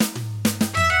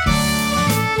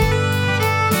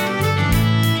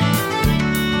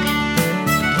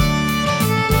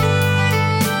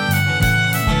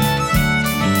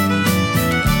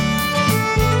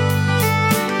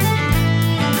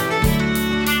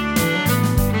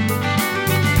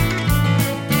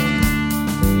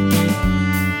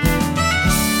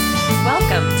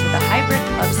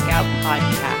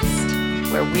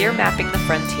podcast, where we're mapping the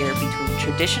frontier between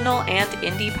traditional and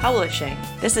indie publishing.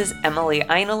 This is Emily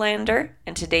Einolander,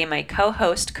 and today my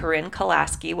co-host Corinne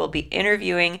Kolaski will be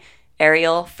interviewing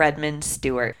Ariel Fredman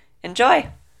Stewart.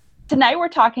 Enjoy! Tonight we're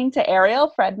talking to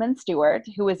Ariel Fredman Stewart,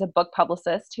 who is a book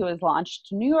publicist who has launched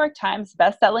New York Times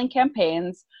best-selling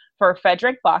campaigns for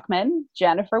Fredrik Backman,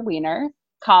 Jennifer Weiner,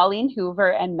 Colleen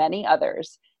Hoover, and many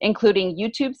others, including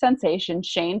YouTube sensation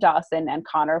Shane Dawson and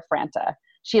Connor Franta.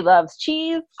 She loves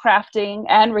cheese, crafting,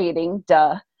 and reading,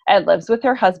 and lives with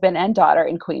her husband and daughter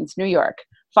in Queens, New York.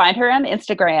 Find her on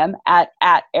Instagram at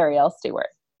Ariel Stewart.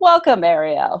 Welcome,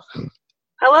 Ariel.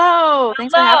 Hello.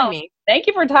 Thanks for having me. Thank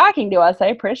you for talking to us. I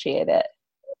appreciate it.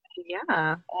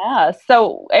 Yeah.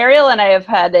 So Ariel and I have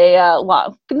had a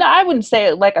long, I wouldn't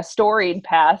say like a storied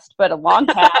past, but a long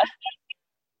past.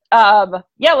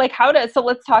 So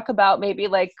let's talk about maybe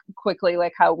like quickly,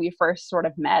 like how we first sort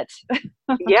of met.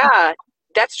 Yeah,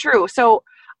 that's true. So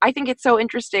I think it's so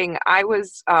interesting. I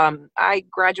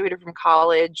graduated from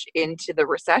college into the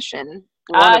recession,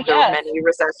 one of the many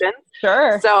recessions.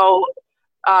 Sure. So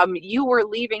you were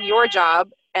leaving your job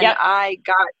and I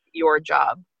got your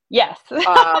job. Yes.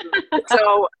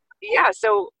 So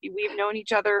we've known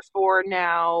each other for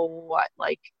now,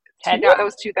 that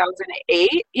was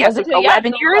 2008. Yes,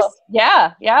 11 years.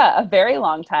 Yeah, a very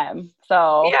long time.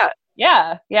 So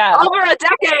yeah. Over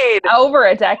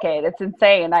a decade. It's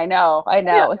insane. I know.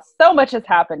 Yeah. So much has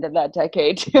happened in that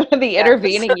decade, the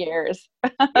intervening years.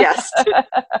 Yes.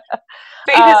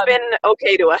 Fate has been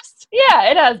okay to us. Yeah,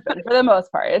 it has been for the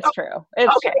most part. It's true.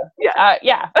 It's okay. True.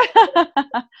 Yeah.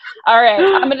 All right.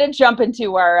 I'm going to jump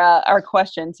into our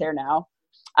questions here now.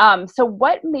 So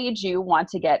what made you want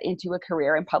to get into a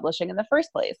career in publishing in the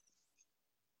first place?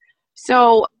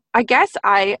 So I guess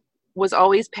I was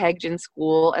always pegged in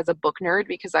school as a book nerd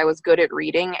because I was good at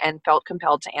reading and felt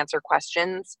compelled to answer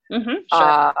questions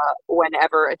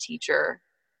whenever a teacher,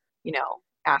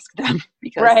 asked them.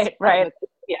 Because right.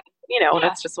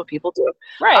 That's just what people do.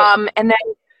 Right. And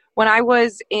then when I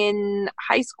was in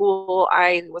high school,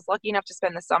 I was lucky enough to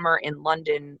spend the summer in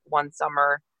London one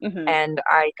summer, and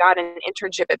I got an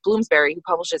internship at Bloomsbury, who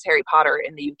publishes Harry Potter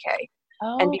in the UK.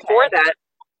 Oh, and before that,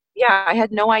 I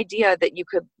had no idea that you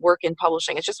could work in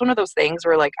publishing. It's just one of those things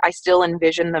where, I still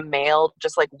envision the mail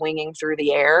just, winging through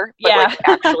the air, but,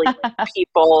 actually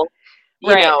people,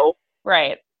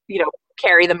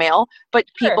 carry the mail, but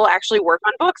people actually work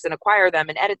on books and acquire them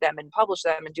and edit them and publish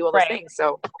them and do all those things.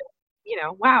 So,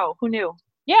 wow, who knew?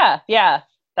 Yeah.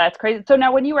 That's crazy. So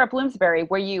now when you were at Bloomsbury,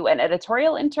 were you an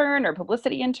editorial intern or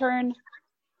publicity intern?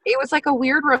 It was like a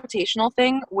weird rotational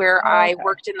thing where I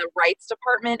worked in the rights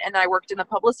department and I worked in the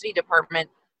publicity department.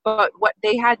 But what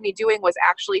they had me doing was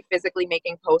actually physically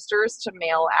making posters to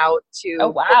mail out to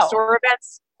bookstore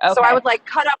events. Okay. So I would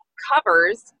cut up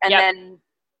covers and then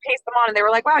paste them on, and they were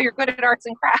like, wow, you're good at arts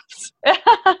and crafts.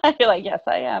 You're like, yes,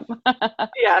 I am.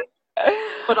 Yeah.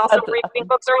 But also reading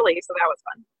books early, so that was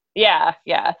fun. Yeah.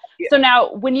 So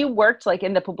now when you worked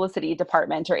in the publicity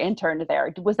department or interned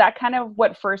there, was that kind of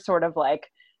what first sort of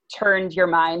turned your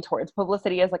mind towards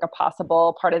publicity as a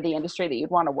possible part of the industry that you'd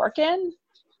want to work in?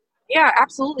 Yeah,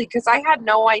 absolutely. Because I had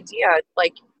no idea.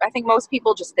 I think most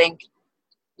people just think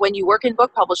when you work in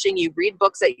book publishing, you read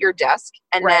books at your desk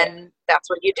and then that's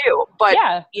what you do. But,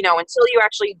 until you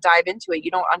actually dive into it,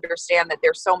 you don't understand that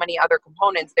there's so many other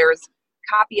components. There's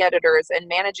copy editors and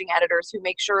managing editors who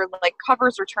make sure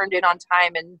covers are turned in on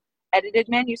time and edited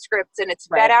manuscripts and it's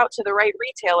fed out to the right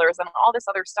retailers and all this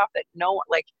other stuff that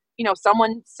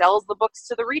someone sells the books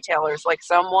to the retailers,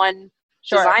 someone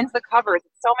designs the covers.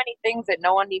 So many things that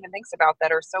no one even thinks about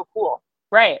that are so cool.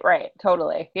 Right.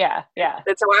 Totally. Yeah.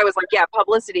 And so I was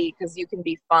publicity, because you can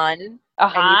be fun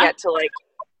and you get to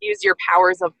use your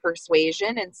powers of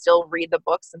persuasion and still read the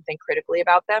books and think critically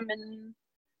about them and,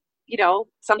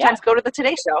 sometimes go to the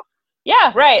Today Show.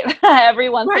 Yeah, right. Every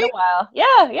once in a while.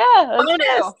 Yeah.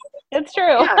 Bonus. It's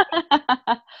true.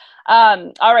 Yeah.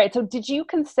 All right. So did you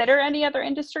consider any other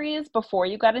industries before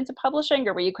you got into publishing,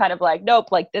 or were you kind of nope,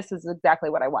 this is exactly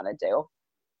what I want to do?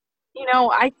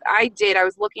 I did. I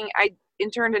was looking, I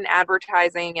interned in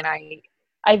advertising and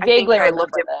I vaguely remember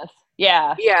this.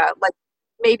 Yeah. Yeah.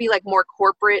 Maybe more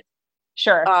corporate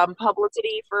Sure.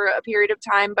 Publicity for a period of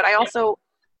time. But I also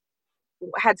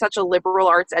had such a liberal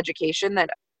arts education that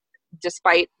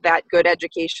despite that good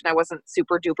education, I wasn't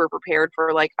super duper prepared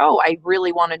for I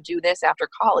really want to do this after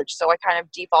college. So I kind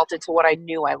of defaulted to what I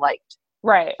knew I liked.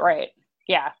 Right.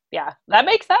 Yeah. That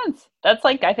makes sense. That's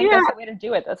I think that's the way to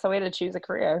do it. That's the way to choose a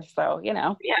career. So,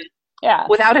 Yeah. Yeah.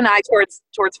 Without an eye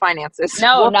towards finances.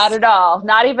 No, Whoops. not at all.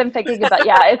 Not even thinking about,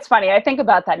 yeah, it's funny. I think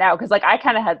about that now because like I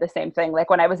kind of had the same thing. Like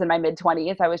when I was in my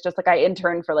mid-20s, I was just like, I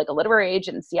interned for like a literary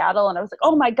agent in Seattle and I was like,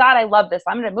 oh my God, I love this.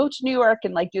 I'm going to move to New York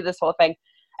and like do this whole thing.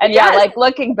 And yeah, like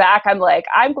looking back, I'm like,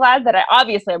 I'm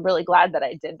really glad that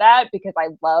I did that because I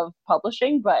love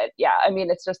publishing. But yeah, I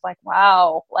mean, it's just like,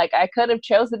 wow, like I could have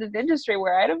chosen an industry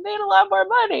where I'd have made a lot more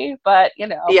money, but you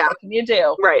know, what can you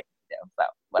do? Right. So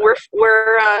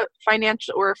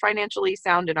we're financially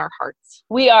sound in our hearts.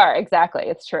 We are, exactly.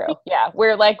 It's true. Yeah.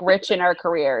 We're like rich in our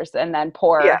careers and then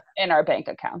poor in our bank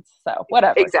accounts. So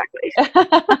whatever. Exactly.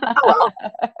 Oh,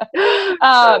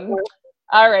 well.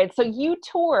 All right. So you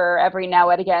tour every now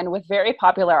and again with very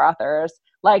popular authors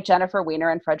like Jennifer Weiner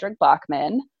and Fredrik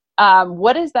Backman.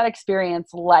 What is that experience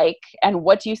like and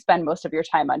what do you spend most of your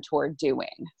time on tour doing?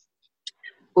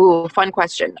 Ooh, fun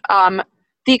question.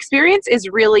 The experience is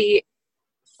really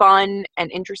fun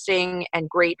and interesting and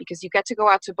great because you get to go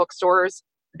out to bookstores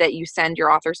that you send your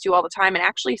authors to all the time and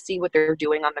actually see what they're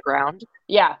doing on the ground.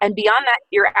 Yeah. And beyond that,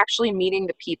 you're actually meeting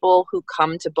the people who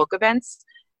come to book events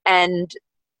and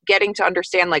getting to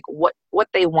understand like what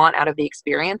they want out of the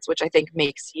experience, which I think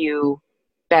makes you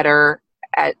better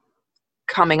at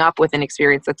coming up with an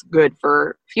experience that's good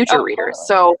for future readers.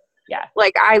 Totally. So yeah,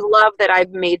 like I love that I've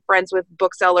made friends with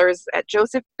booksellers at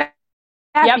Joseph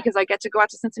because I get to go out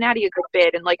to Cincinnati a good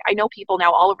bit. And like, I know people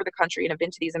now all over the country and have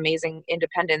been to these amazing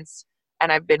independents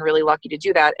and I've been really lucky to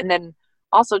do that. And then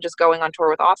also just going on tour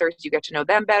with authors, you get to know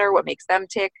them better, what makes them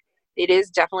tick. It is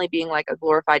definitely being like a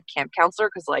glorified camp counselor.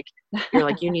 Cause like, you're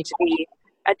like, you need to be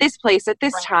at this place at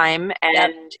this time.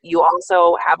 And you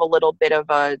also have a little bit of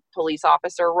a police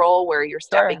officer role where you're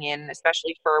stepping in,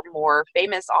 especially for more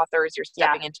famous authors, you're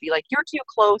stepping in to be like, you're too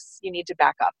close. You need to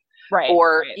back up. Right.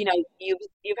 Or, you know,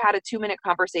 you've had a 2-minute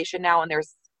conversation now and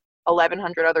there's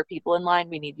 1,100 other people in line.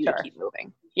 We need you to keep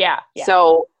moving. Yeah.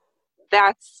 So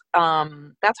that's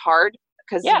hard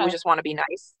because you just want to be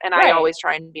nice. And I always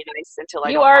try and be nice until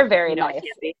I You are very nice.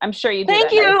 I'm sure you do.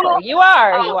 Thank you. Nicely. You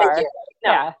are. Oh, you are. You.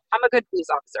 No, I'm a good police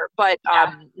officer, but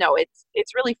no,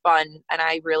 it's really fun. And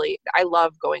I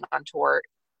love going on tour,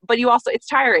 but it's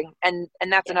tiring. And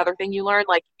that's another thing you learn.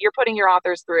 Like you're putting your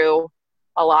authors through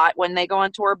a lot when they go on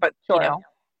tour, but you know,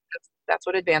 that's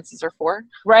what advances are for.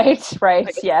 Right.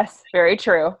 Yes. Very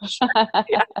true.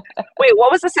 Wait,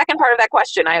 what was the second part of that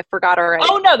question? I forgot already.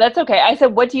 Oh no, that's okay. I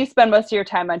said, what do you spend most of your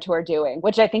time on tour doing?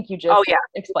 Which I think you just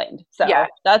explained. So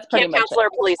that's pretty much counselor,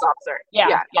 police officer.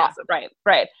 Yeah. Awesome.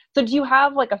 Right. So do you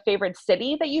have like a favorite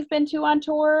city that you've been to on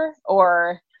tour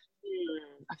or?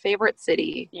 A favorite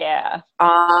city? Yeah.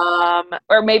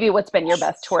 Or maybe what's been your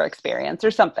best tour experience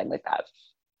or something like that.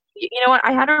 You know what?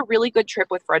 I had a really good trip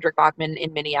with Fredrik Backman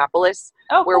in Minneapolis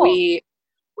where cool. we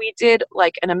did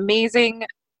like an amazing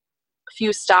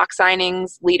few stock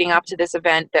signings leading up to this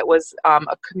event that was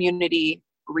a community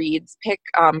reads pick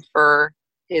for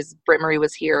his Britt Marie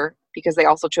Was Here because they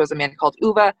also chose a man called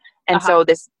Uva. And so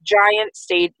this giant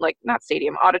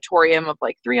auditorium of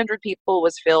like 300 people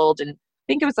was filled. And I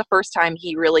think it was the first time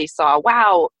he really saw,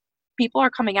 wow, people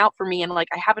are coming out for me and like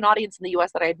I have an audience in the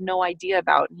US that I had no idea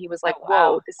about. And he was like,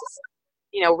 whoa, this is,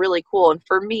 really cool. And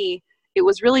for me, it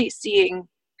was really seeing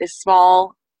this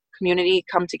small community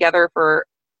come together for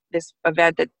this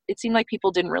event that it seemed like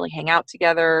people didn't really hang out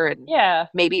together. And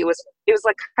maybe it was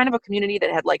like kind of a community that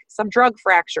had like some drug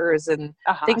fractures and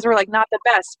things were like not the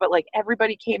best, but like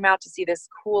everybody came out to see this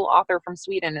cool author from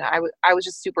Sweden. And I was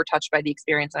just super touched by the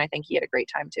experience. And I think he had a great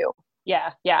time too.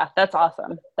 Yeah. That's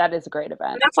awesome. That is a great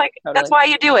event. And that's like, that's why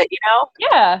you do it,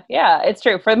 Yeah. It's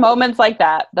true. For moments like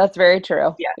that, that's very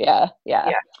true. Yeah.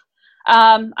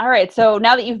 All right. So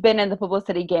now that you've been in the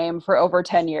publicity game for over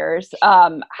 10 years,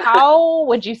 how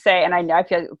would you say, and I know I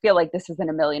feel like this is in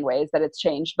a million ways that it's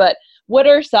changed, but what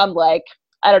are some like,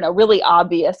 I don't know, really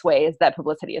obvious ways that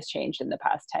publicity has changed in the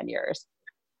past 10 years?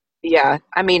 Yeah.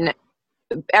 I mean,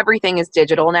 everything is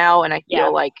digital now. And I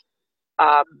feel like,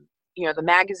 the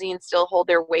magazines still hold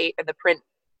their weight and the print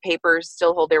papers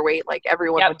still hold their weight. Like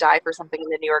everyone would die for something in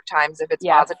the New York Times if it's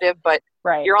positive, but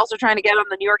you're also trying to get on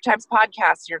the New York Times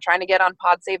podcast. You're trying to get on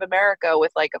Pod Save America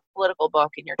with like a political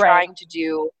book and you're trying to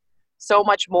do so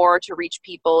much more to reach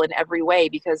people in every way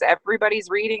because everybody's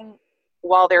reading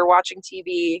while they're watching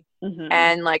TV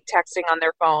and like texting on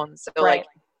their phones. So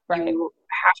you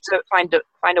have to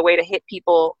find a way to hit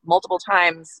people multiple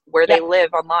times where they live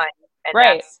online. And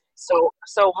that's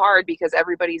so hard because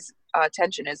everybody's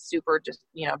attention is super just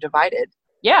divided.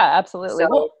 Yeah, absolutely.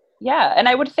 And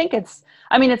I would think it's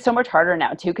so much harder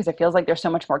now too because it feels like there's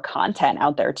so much more content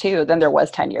out there too than there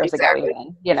was 10 years ago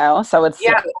even, so it's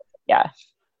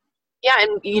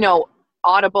and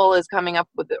Audible is coming up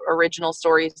with original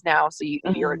stories now. So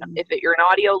if you're an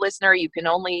audio listener, you can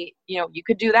only, you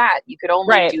could do that. You could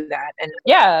only do that. And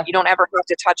you don't ever have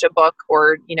to touch a book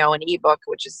or, an ebook,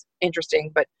 which is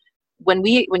interesting. But when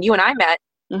you and I met,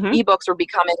 ebooks were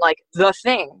becoming like the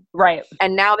thing. Right.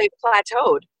 And now they've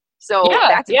plateaued. So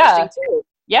that's interesting too.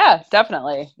 Yeah,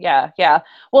 definitely. Yeah.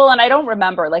 Well, and I don't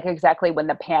remember like exactly when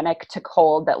the panic took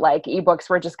hold that like ebooks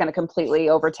were just going to completely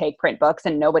overtake print books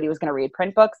and nobody was going to read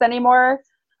print books anymore.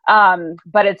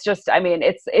 But it's just, I mean,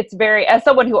 it's very, as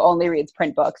someone who only reads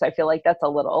print books, I feel like that's a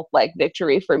little like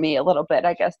victory for me a little bit,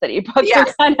 I guess, that ebooks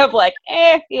are kind of like,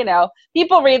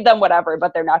 people read them, whatever,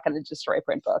 but they're not going to destroy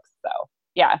print books. So.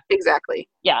 Yeah, exactly.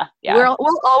 Yeah.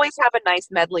 We'll always have a nice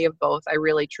medley of both. I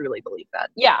really, truly believe that.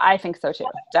 Yeah, I think so too.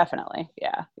 Definitely.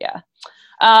 Yeah.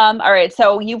 All right.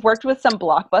 So you've worked with some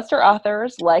blockbuster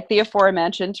authors like the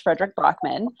aforementioned Fredrik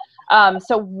Backman.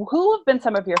 So who have been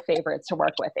some of your favorites to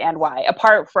work with and why?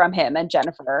 Apart from him and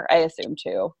Jennifer, I assume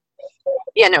too.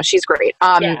 Yeah, no, she's great.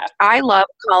 I love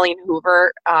Colleen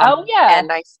Hoover.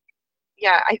 And I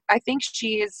think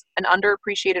she is an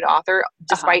underappreciated author,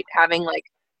 despite having like,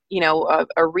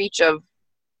 a reach of,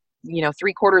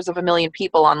 750,000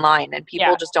 people online, and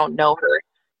people just don't know her.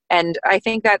 And I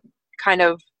think that kind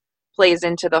of plays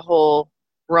into the whole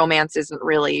romance isn't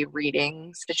really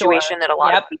reading situation that a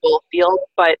lot of people feel,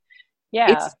 but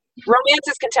romance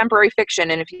is contemporary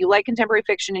fiction. And if you like contemporary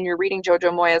fiction and you're reading Jojo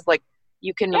Moyes, like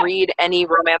you can read any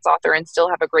romance author and still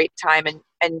have a great time.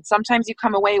 And sometimes you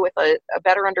come away with a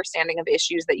better understanding of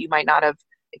issues that you might not have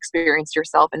experienced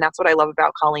yourself. And that's what I love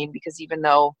about Colleen, because even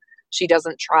though she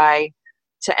doesn't try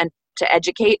to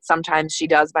educate, sometimes she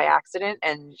does by accident,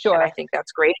 and I think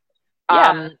that's great.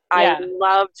 I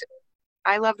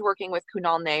loved working with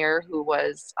Kunal Nair, who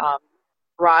was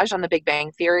Raj on The Big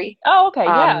Bang Theory. Oh,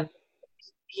 okay.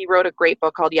 He wrote a great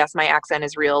book called Yes, My Accent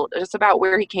is Real, just about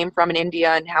where he came from in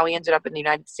India and how he ended up in the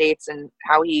United States, and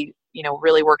how he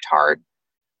really worked hard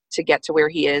to get to where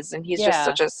he is. And he's just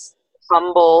such a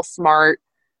humble, smart,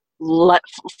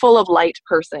 full of light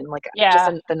person, like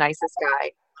just the nicest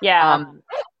guy.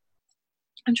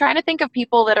 I'm trying to think of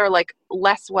people that are like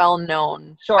less well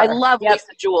known. I love Lisa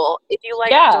Jewell. If you like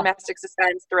domestic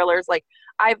suspense thrillers, like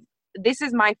this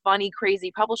is my funny, crazy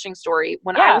publishing story.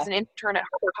 When I was an intern at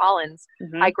HarperCollins,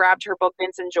 I grabbed her book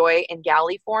Vincent Joy in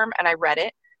galley form and I read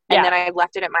it, and then I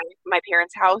left it at my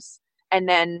parents' house. And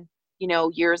then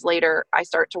years later, I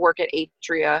start to work at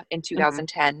Atria in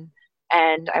 2010.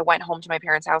 And I went home to my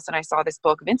parents' house and I saw this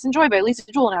book, Vincent Joy by Lisa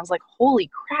Jewell. And I was like, holy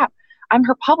crap, I'm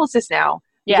her publicist now.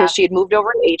 Because she had moved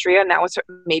over to Atria, and that was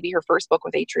maybe her first book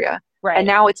with Atria. Right. And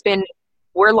now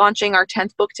we're launching our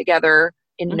 10th book together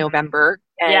in November,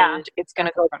 and it's going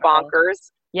to go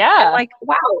bonkers. Yeah. And like,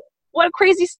 wow, what a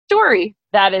crazy story.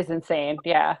 That is insane.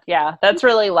 Yeah. That's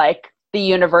really like the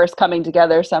universe coming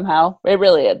together somehow. It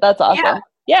really is. That's awesome.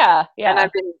 Yeah. And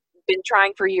I've been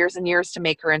trying for years and years to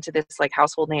make her into this like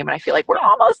household name, and I feel like we're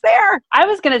almost there. I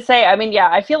was gonna say, I mean,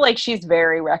 I feel like she's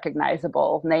very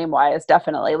recognizable name wise,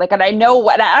 definitely. Like, and I know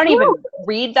what, I don't even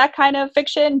read that kind of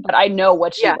fiction, but I know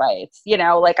what she writes.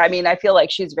 Like, I mean, I feel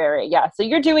like she's very So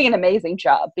you're doing an amazing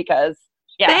job because.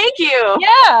 Yeah. Thank you.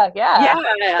 Yeah.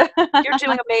 You're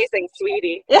doing amazing,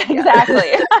 sweetie.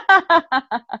 Exactly.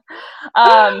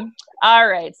 All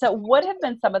right. So what have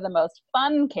been some of the most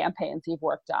fun campaigns you've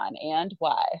worked on, and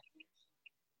why?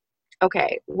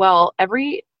 Okay. Well,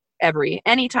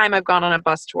 anytime I've gone on a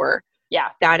bus tour,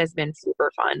 that has been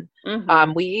super fun.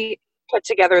 We put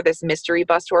together this mystery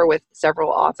bus tour with several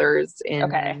authors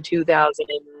in 2000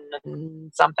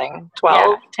 and something,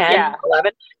 12, 10,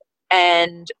 11.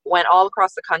 And went all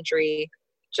across the country,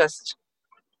 just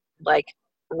like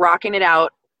rocking it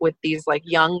out with these like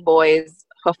young boys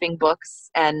hoofing books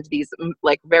and these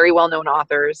like very well-known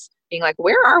authors being like,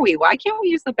 where are we? Why can't we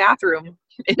use the bathroom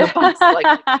in a bus? Like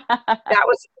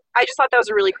I just thought that was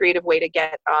a really creative way to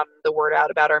get the word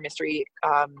out about our mystery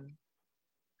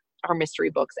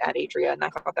books at Atria. And I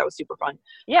thought that was super fun.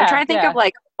 I'm trying to think of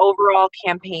like overall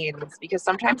campaigns, because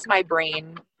sometimes my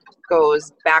brain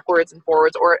goes backwards and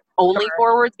forwards, or only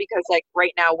forwards, because like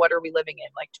right now, what are we living in,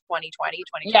 like 2020,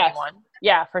 2021?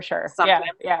 Yeah, for sure. Sometimes.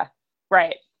 Yeah,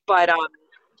 right. But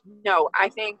no, I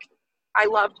think I've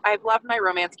loved my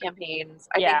romance campaigns.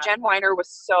 I think Jen Weiner was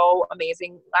so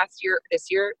amazing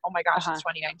this year. Oh my gosh, it's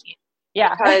 2019.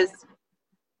 Yeah. Because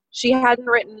she hadn't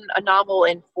written a novel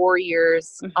in 4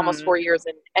 years, almost 4 years.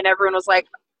 And everyone was like,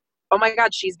 oh my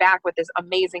God, she's back with this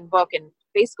amazing book. And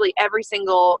basically every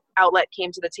single outlet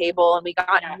came to the table, and we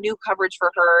got new coverage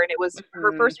for her. And it was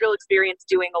her first real experience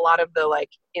doing a lot of the like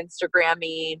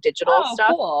Instagram-y digital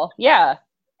stuff. Cool. Yeah.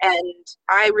 And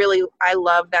I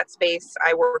love that space.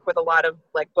 I work with a lot of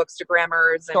like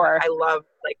bookstagrammers, and I love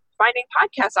like finding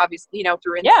podcasts, obviously,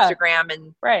 through Instagram.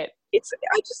 And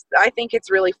I think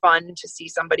it's really fun to see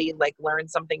somebody like learn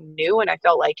something new. And I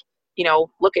felt like,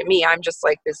 look at me, I'm just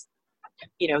like this,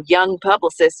 young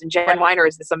publicist, and Jen Weiner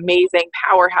is this amazing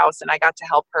powerhouse, and I got to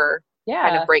help her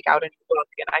kind of break out into the book,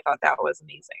 and I thought that was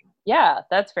amazing. Yeah,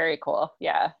 that's very cool.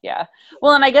 Yeah.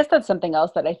 Well, and I guess that's something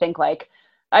else that I think, like,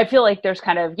 I feel like there's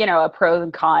kind of, a pro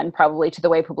and con probably to the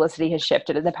way publicity has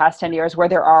shifted in the past 10 years, where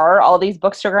there are all these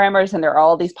bookstagrammers and there are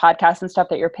all these podcasts and stuff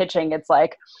that you're pitching. It's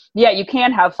like, yeah, you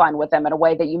can have fun with them in a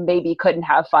way that you maybe couldn't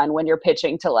have fun when you're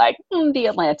pitching to like The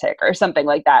Atlantic or something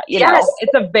like that. You know,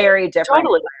 it's a very different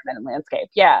landscape.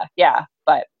 Yeah.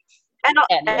 But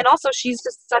and also she's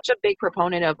just such a big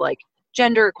proponent of like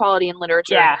gender equality in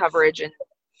literature and coverage. And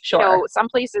some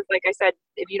places, like I said,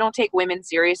 if you don't take women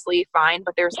seriously, fine,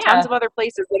 but there's tons of other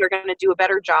places that are going to do a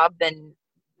better job than,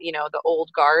 the old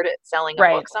guard at selling a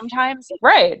book sometimes.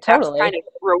 Right, totally. That's kind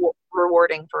of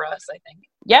rewarding for us, I think.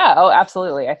 Yeah, oh,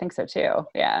 absolutely. I think so too.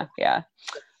 Yeah.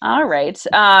 All right.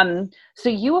 So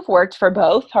you have worked for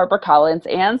both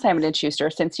HarperCollins and Simon &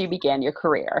 Schuster since you began your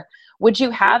career. Would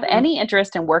you have any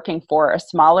interest in working for a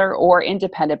smaller or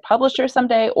independent publisher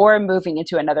someday, or moving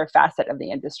into another facet of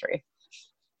the industry?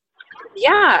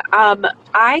 Yeah,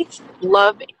 I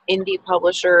love indie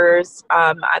publishers.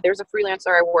 There's a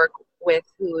freelancer I work with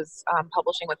who's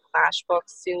publishing with Clash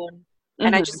Books soon.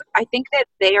 And I think that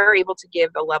they are able to give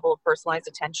a level of personalized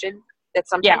attention that's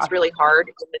sometimes really hard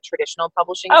in the traditional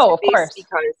publishing space. Of course.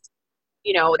 Because,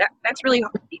 that's really,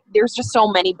 there's just so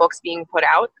many books being put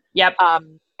out. Yep.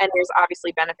 And there's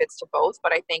obviously benefits to both,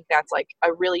 but I think that's like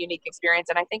a really unique experience.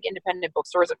 And I think independent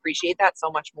bookstores appreciate that so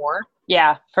much more.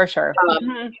 Yeah, for sure.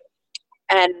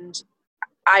 And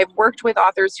I've worked with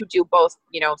authors who do both,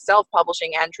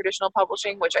 self-publishing and traditional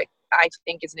publishing, which I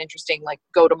think is an interesting, like,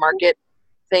 go-to-market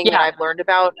thing that I've learned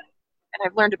about. And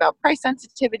I've learned about price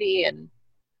sensitivity. And,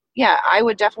 I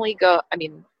would definitely go. I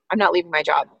mean, I'm not leaving my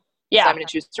job. Simon &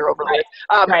 Schuster over this.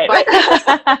 But,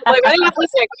 like, anyone's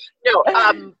listening. No,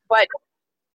 but,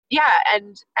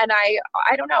 and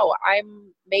I don't know.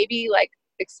 I'm maybe, like,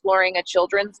 exploring a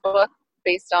children's book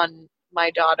based on my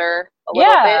daughter a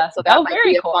little bit, so that might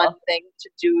be a fun thing to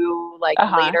do like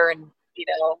later. And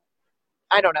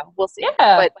I don't know, we'll see.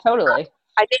 But totally,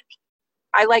 I think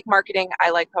I like marketing,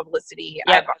 I like publicity.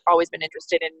 I've always been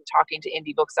interested in talking to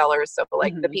indie booksellers, so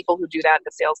like the people who do that,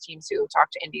 the sales teams who talk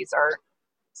to indies are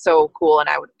so cool, and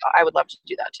I would love to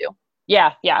do that too.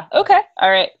 Okay,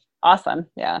 all right, awesome.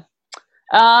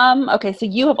 Okay, so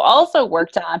you have also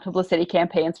worked on publicity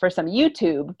campaigns for some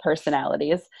YouTube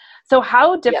personalities. So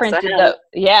how different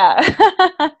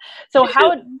So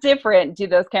how different do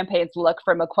those campaigns look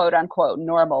from a quote unquote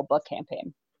normal book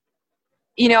campaign?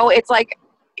 It's like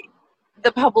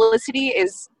the publicity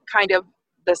is kind of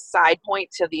the side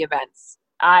point to the events.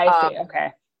 I see.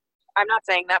 Okay. I'm not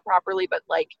saying that properly, but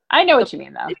like I know what you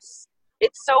mean though.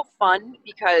 It's so fun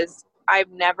because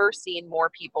I've never seen more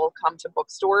people come to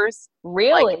bookstores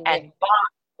really and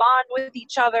bond with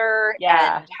each other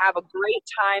and have a great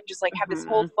time, just like have this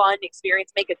whole fun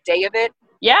experience, make a day of it.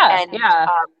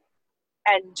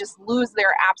 And just lose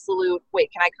their absolute, wait,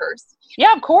 can I curse?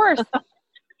 Yeah, of course.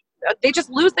 They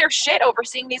just lose their shit over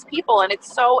seeing these people, and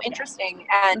it's so interesting.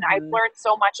 And I've learned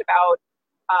so much about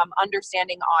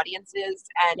understanding audiences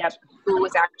and who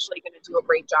is actually going to do a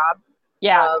great job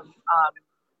of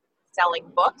selling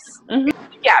books.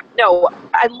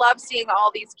 I love seeing all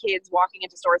these kids walking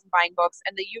into stores and buying books,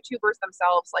 and the YouTubers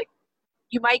themselves, like,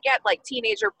 you might get like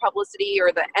teenager publicity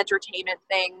or the entertainment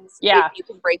things if you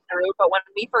can break through, but when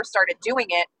we first started doing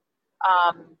it,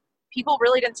 people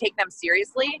really didn't take them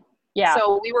seriously.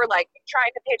 So we were like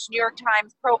trying to pitch New York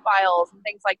Times profiles and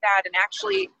things like that, and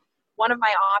actually one of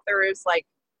my authors like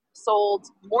sold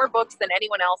more books than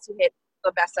anyone else who hit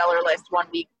the bestseller list one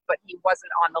week, but he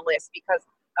wasn't on the list because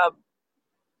of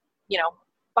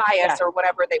bias or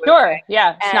whatever they would say.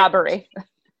 Snobbery.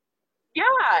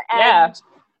 And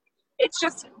it's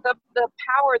just the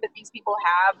power that these people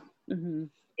have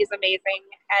is amazing,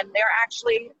 and they're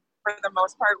actually for the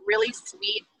most part really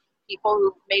sweet people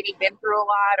who've maybe been through a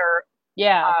lot or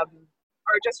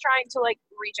are just trying to like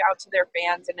reach out to their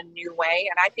fans in a new way.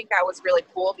 And I think that was really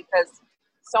cool because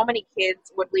so many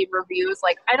kids would leave reviews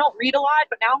like, I don't read a lot,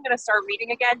 but now I'm going to start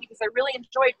reading again because I really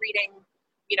enjoyed reading,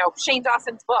 Shane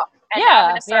Dawson's book. And now I'm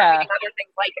going to start reading other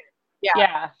things like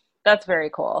it. That's very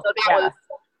cool. So that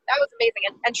was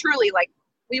amazing. And truly, like,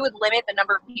 we would limit the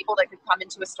number of people that could come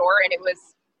into a store, and it was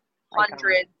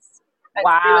hundreds It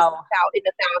was in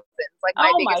the thousands. Like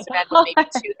my biggest event was maybe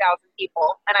 2,000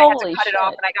 people, and I had to cut it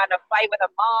off, and I got in a fight with a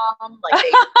mom. Like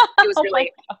it was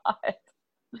really,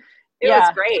 it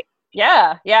was great.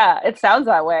 Yeah, yeah, it sounds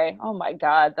that way. Oh my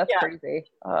God, that's crazy.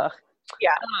 Ugh.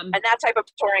 Yeah, and that type of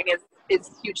touring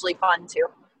is hugely fun too.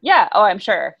 Yeah, oh, I'm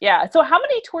sure. Yeah. So how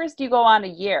many tours do you go on a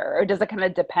year, or does it kind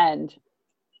of depend?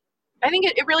 I think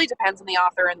it really depends on the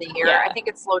author and the year. Yeah. I think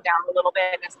it's slowed down a little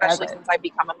bit, especially since I've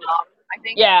become a mom, I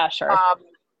think. Yeah, sure. But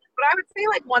I would say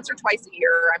like once or twice a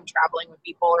year, I'm traveling with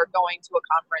people or going to a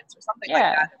conference or something like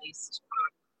that at least.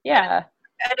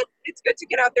 And it's good to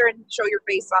get out there and show your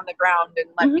face on the ground and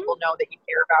let people know that you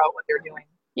care about what they're doing.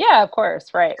 Yeah, of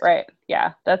course. Right.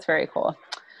 Yeah, that's very cool.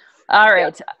 All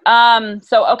right.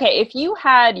 So, okay, if you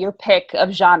had your pick of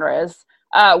genres,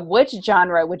 which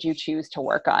genre would you choose to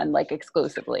work on, like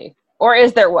exclusively? Or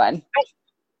is there one?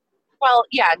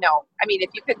 I mean, if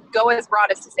you could go as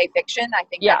broad as to say fiction, I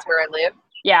think that's where I live.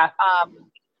 Yeah.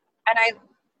 And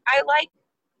I like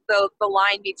the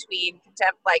line between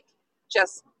like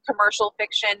just commercial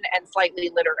fiction and slightly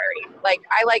literary. Like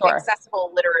I like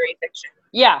accessible literary fiction.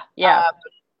 Yeah.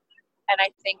 And I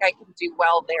think I can do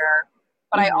well there.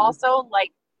 But I also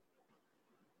like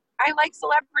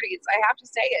celebrities. I have to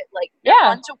say it. Like they're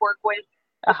fun to work with.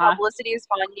 The publicity is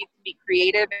fun. You can be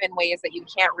creative in ways that you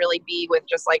can't really be with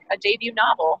just like a debut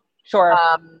novel. Sure.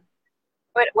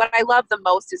 But what I love the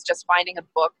most is just finding a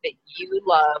book that you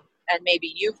love and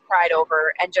maybe you've cried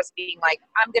over and just being like,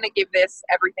 I'm going to give this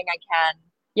everything I can.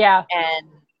 Yeah.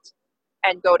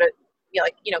 And go to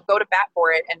bat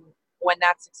for it. And when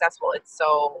that's successful, it's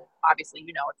so obviously,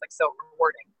 it's like so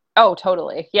rewarding. Oh,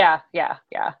 totally. Yeah.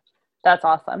 That's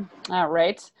awesome. All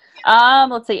right.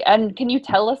 Let's see. And can you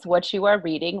tell us what you are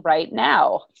reading right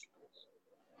now?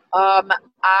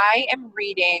 I am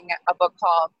reading a book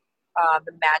called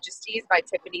The Majesties by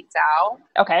Tiffany Tsao.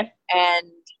 Okay.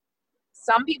 And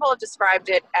some people have described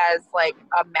it as like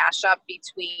a mashup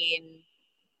between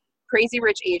Crazy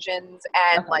Rich Asians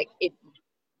and like if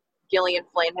Gillian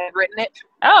Flynn had written it.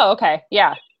 Oh, okay.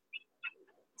 Yeah.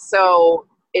 So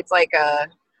it's like a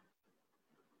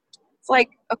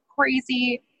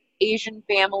crazy Asian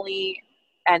family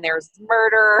and there's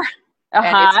murder and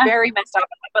it's very messed up,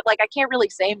 but like I can't really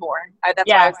say more. That's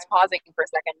why I was pausing for a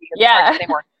second because it's hard to say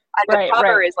more. And the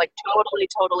cover is like totally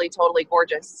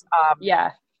gorgeous.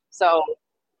 So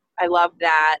I love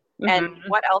that. And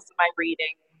what else am I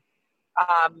reading?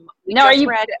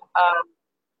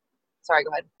 Sorry,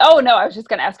 go ahead. Oh no, I was just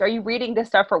gonna ask, are you reading this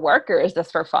stuff for work or is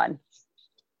this for fun?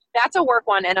 That's a work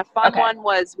one, and a fun one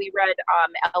was we read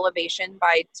Elevation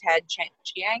by Ted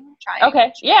Chiang.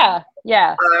 Okay, yeah.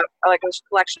 Like a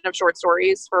collection of short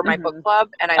stories for my book club,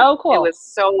 and cool. It was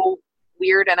so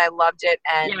weird, and I loved it.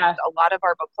 And a lot of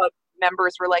our book club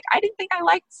members were like, "I didn't think I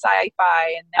liked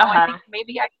sci-fi, and now I think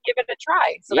maybe I could give it a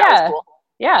try." So that was cool.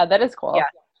 Yeah, that is cool. Yeah,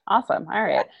 awesome. All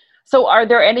right. So, are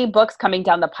there any books coming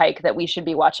down the pike that we should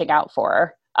be watching out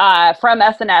for? From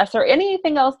SNS or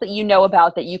anything else that you know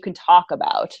about that you can talk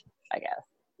about, I guess.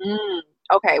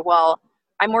 Okay, well,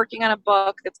 I'm working on a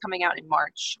book that's coming out in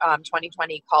March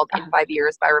 2020 called In 5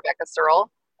 Years by Rebecca Searle.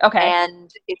 Okay.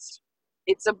 And it's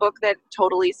a book that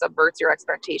totally subverts your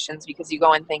expectations because you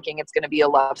go in thinking it's going to be a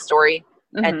love story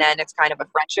and then it's kind of a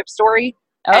friendship story.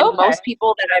 And most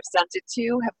people that I've sent it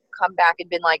to have come back and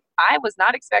been like, I was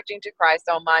not expecting to cry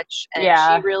so much. And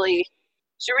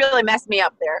she really messed me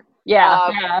up there.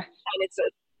 And it's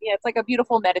like a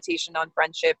beautiful meditation on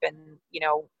friendship and,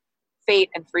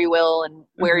 fate and free will and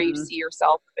where you see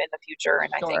yourself in the future.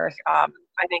 And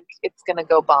I think it's going to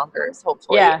go bonkers,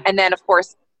 hopefully. Yeah. And then of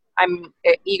course I'm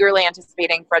eagerly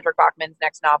anticipating Fredrik Backman's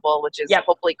next novel, which is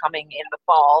hopefully coming in the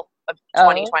fall of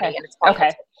 2020. And it's called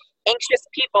Anxious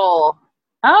People.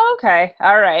 Oh, okay.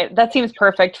 All right. That seems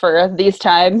perfect for these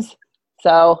times.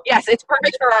 So yes, it's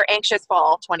perfect for our anxious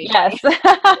fall 2020. Yes.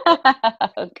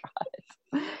 Oh,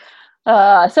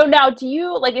 God. So now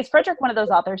is Fredrik one of those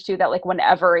authors too that like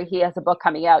whenever he has a book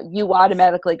coming out, you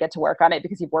automatically get to work on it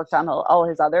because you've worked on all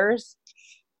his others?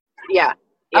 Yeah.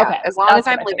 Okay. As long as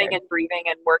I'm living and breathing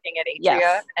and working at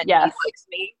Atria and he likes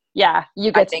me. Yeah.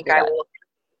 You get I think I will.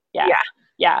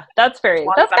 Yeah. That's gotta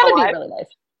be really nice.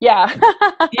 Yeah.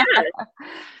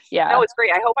 Yeah. No, it's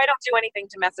great. I hope I don't do anything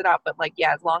to mess it up, but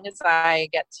as long as I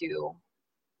get to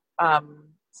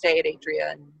stay at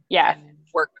Atria and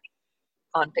work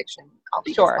on fiction, I'll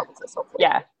be his publicist, hopefully.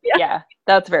 Yeah.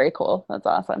 That's very cool. That's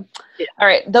awesome. Yeah. All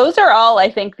right. Those are all, I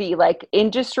think, the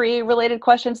industry related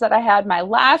questions that I had. My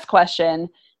last question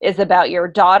is about your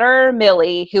daughter,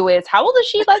 Millie, who is, how old is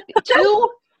she? 2?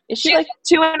 Is she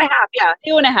 2.5? Yeah.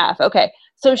 2.5. Okay.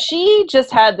 So she just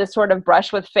had this sort of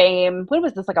brush with fame. When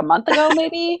was this? Like a month ago,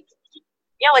 maybe?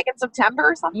 Yeah, like in September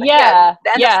or something. Yeah.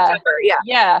 The end of September. Yeah.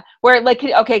 Yeah. Where like,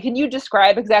 okay, can you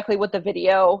describe exactly what the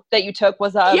video that you took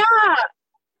was of? Yeah.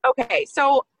 Okay.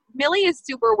 So Millie is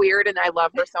super weird and I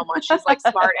love her so much. She's like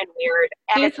smart and weird.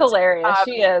 And she's hilarious.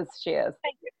 She is.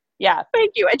 Thank you. Yeah.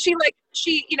 Thank you. And she,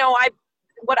 you know, I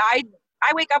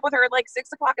wake up with her at like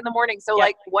 6 o'clock in the morning. So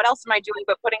like, what else am I doing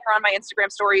but putting her on my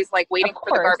Instagram stories, like waiting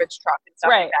for the garbage truck and stuff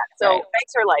like that. So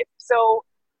thanks her life. So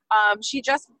she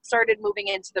just started moving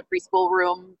into the preschool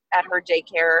room at her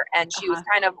daycare, and she was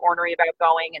kind of ornery about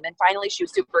going. And then finally she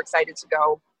was super excited to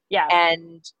go. Yeah.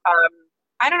 And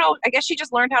I don't know, I guess she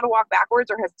just learned how to walk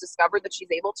backwards or has discovered that she's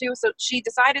able to. So she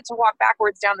decided to walk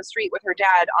backwards down the street with her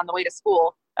dad on the way to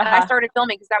school. And I started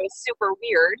filming because that was super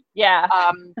weird. Yeah.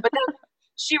 But then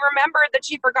she remembered that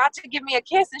she forgot to give me a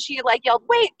kiss, and she like yelled,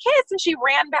 "Wait, kiss!" And she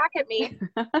ran back at me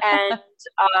and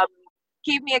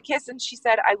gave me a kiss, and she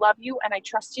said, "I love you, and I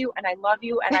trust you, and I love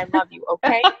you, and I love you."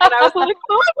 Okay. And I was like,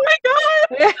 "Oh my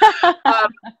God."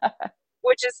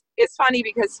 Which is funny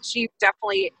because she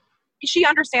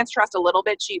understands trust a little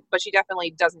bit, but she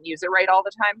definitely doesn't use it right all the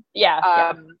time.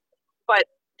 Yeah. But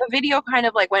the video kind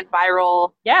of like went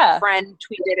viral. Yeah. A friend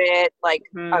tweeted it, like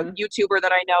a YouTuber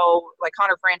that I know, like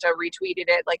Connor Franta retweeted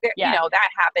it. Like, you know, that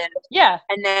happened. Yeah.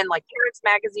 And then like Parents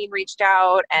Magazine reached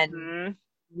out, and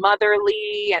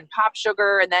Motherly and Pop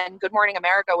Sugar, and then Good Morning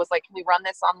America was like, "Can we run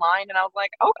this online?" And I was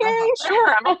like, "Okay,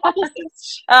 sure." I'm a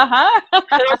publicist. And I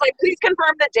was like, "Please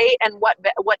confirm the date and what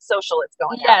social it's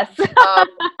going on."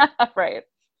 Right.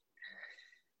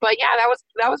 But yeah, that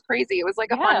was crazy. It was like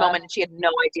a fun moment, and she had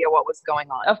no idea what was going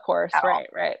on. Of course,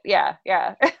 right. Yeah.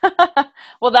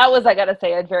 Well, that was, I gotta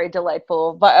say, a very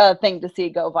delightful thing to see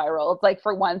go viral. It's like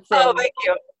for once, thank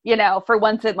you. You know, for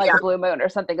once in like a blue moon or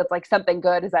something, it's like something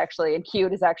good is actually and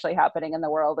cute is actually happening in the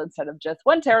world instead of just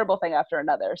one terrible thing after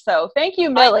another. So thank you,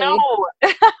 Millie.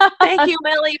 Thank you,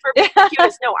 Millie, for being the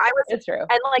cutest. No, it's true.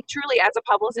 And like truly, as a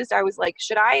publicist, I was like,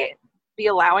 should I be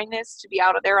allowing this to be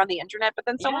out there on the internet? But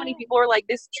then so many people are like,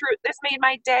 this made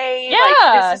my day. Like,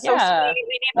 this is so sweet.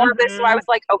 We need more of this. So I was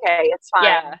like, okay, it's fine.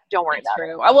 Yeah, don't worry about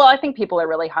it. Well, I think people are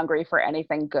really hungry for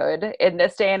anything good in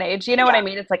this day and age. You know what I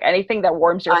mean? It's like anything that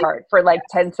warms your heart for like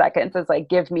 10 seconds is like,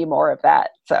 give me more of that.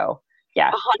 So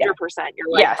yeah. 100%. You're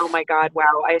like, oh my God,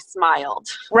 wow, I smiled.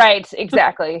 Right.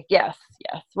 Exactly. Yes.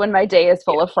 When my day is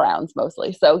full of frowns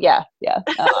mostly. So yeah.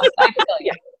 I feel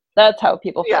you. That's how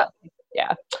people feel.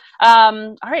 Yeah.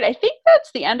 All right. I think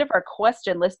that's the end of our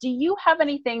question list. Do you have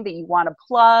anything that you want to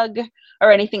plug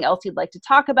or anything else you'd like to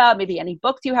talk about? Maybe any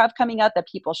books you have coming out that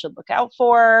people should look out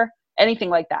for? Anything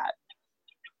like that?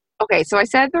 Okay. So I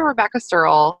said the Rebecca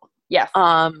Searle. Yes.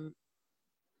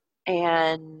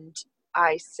 And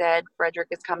I said Frederick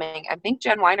is coming. I think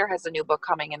Jen Weiner has a new book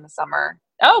coming in the summer.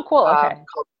 Oh, cool. Okay.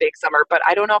 Called Big Summer, but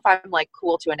I don't know if I'm like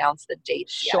cool to announce the date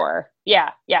yet. Sure. Yeah.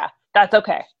 That's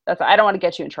okay. I don't want to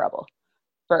get you in trouble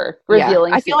for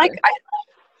revealing. I feel like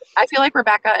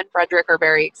Rebecca and Frederick are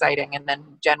very exciting, and then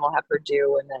Jen will have her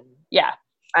due, and then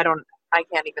I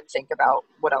can't even think about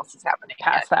what else is happening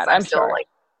past that. I'm still sure.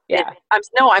 I'm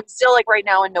still like right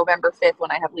now in November 5th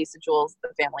when I have Lisa Jules,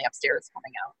 The Family Upstairs,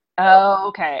 coming out. Oh,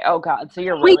 okay. Oh God. So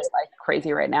you're really like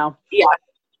crazy right now. Yeah.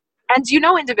 And do you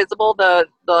know Indivisible, the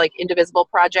like Indivisible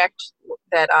project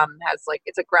that has like,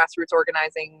 it's a grassroots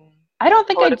organizing? I don't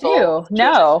think I do.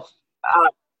 No.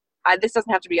 This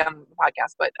doesn't have to be on the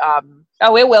podcast, but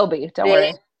oh, it will be. Don't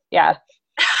worry. Yeah.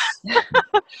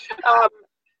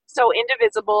 So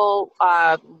Indivisible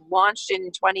launched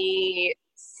in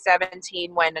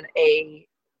 2017 when a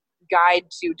guide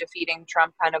to defeating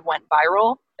Trump kind of went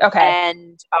viral. Okay.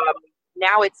 And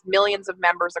now it's millions of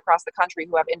members across the country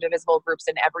who have Indivisible groups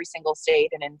in every single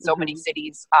state and in so many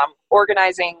cities,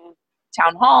 organizing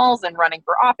town halls and running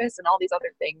for office and all these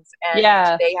other things. And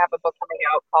they have a book coming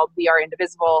out called We Are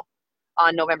Indivisible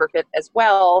on November 5th as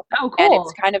well. Oh, cool. And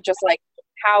it's kind of just like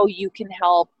how you can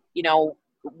help, you know,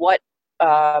 what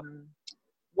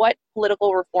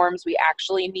political reforms we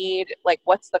actually need, like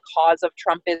what's the cause of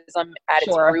Trumpism at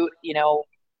its root, you know,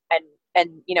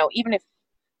 and you know, even if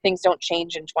things don't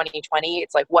change in 2020,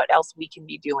 it's like what else we can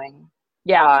be doing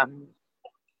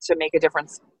to make a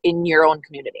difference in your own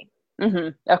community.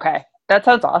 Okay. That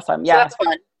sounds awesome. Yeah. So that's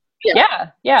fun.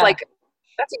 Yeah. It's like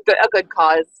that's a good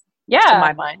cause. Yeah. In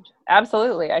my mind.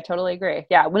 Absolutely. I totally agree.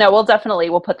 Yeah. No, we'll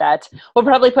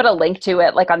probably put a link to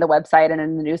it like on the website and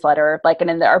in the newsletter, like, and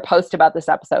in our post about this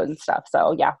episode and stuff.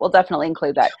 So yeah, we'll definitely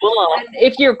include that. Cool. And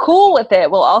if you're cool with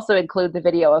it, we'll also include the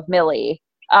video of Millie.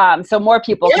 So more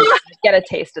people can get a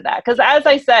taste of that. Cause as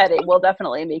I said, it will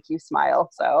definitely make you smile.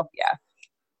 So yeah.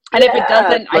 And if it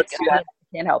doesn't, I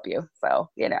can't help you. So,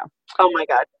 you know. Oh my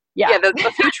God. Yeah.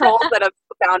 The few trolls that have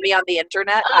found me on the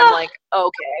internet. I'm like,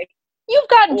 okay. You've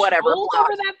gotten trolls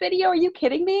over that video. Are you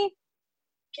kidding me?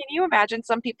 Can you imagine?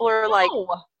 Some people are like,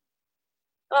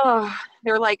 oh,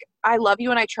 they're like, I love you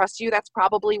and I trust you. That's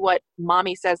probably what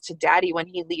mommy says to daddy when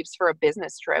he leaves for a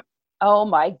business trip. Oh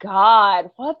my God.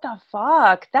 What the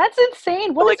fuck? That's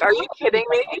insane. What like, are you kidding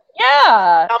me?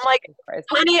 Yeah. I'm like,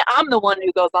 honey, I'm the one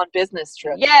who goes on business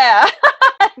trips. Yeah,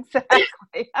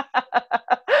 exactly.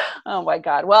 Oh my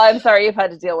God. Well, I'm sorry you've had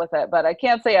to deal with it, but I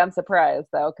can't say I'm surprised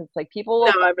though, because like people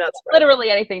I'm not surprised. Literally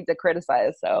anything to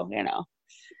criticize. So, you know.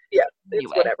 Yeah,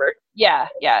 it's whatever. Yeah.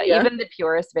 Even the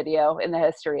purest video in the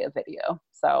history of video.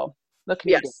 So what can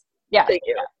you do? Yeah. Thank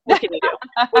you. What can you do?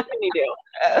 What can you do?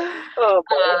 Oh,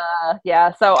 boy.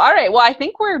 Yeah. So, all right. Well, I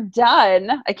think we're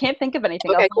done. I can't think of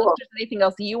anything else. Cool. Unless there's anything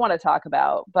else you want to talk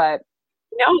about, but.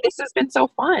 No, this has been so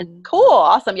fun. Cool.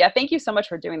 Awesome. Yeah. Thank you so much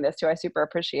for doing this too. I super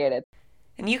appreciate it.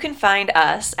 And you can find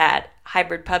us at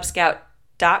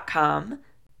hybridpubscout.com,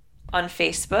 on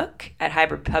Facebook at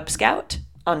Hybrid Pub Scout,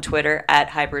 on Twitter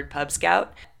at Hybrid Pub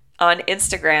Scout, on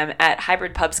Instagram at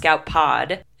Hybrid Pub Scout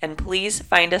Pod. And please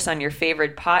find us on your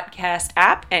favorite podcast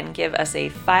app and give us a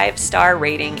 5-star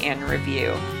rating and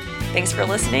review. Thanks for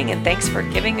listening, and thanks for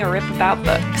giving a rip about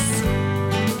books.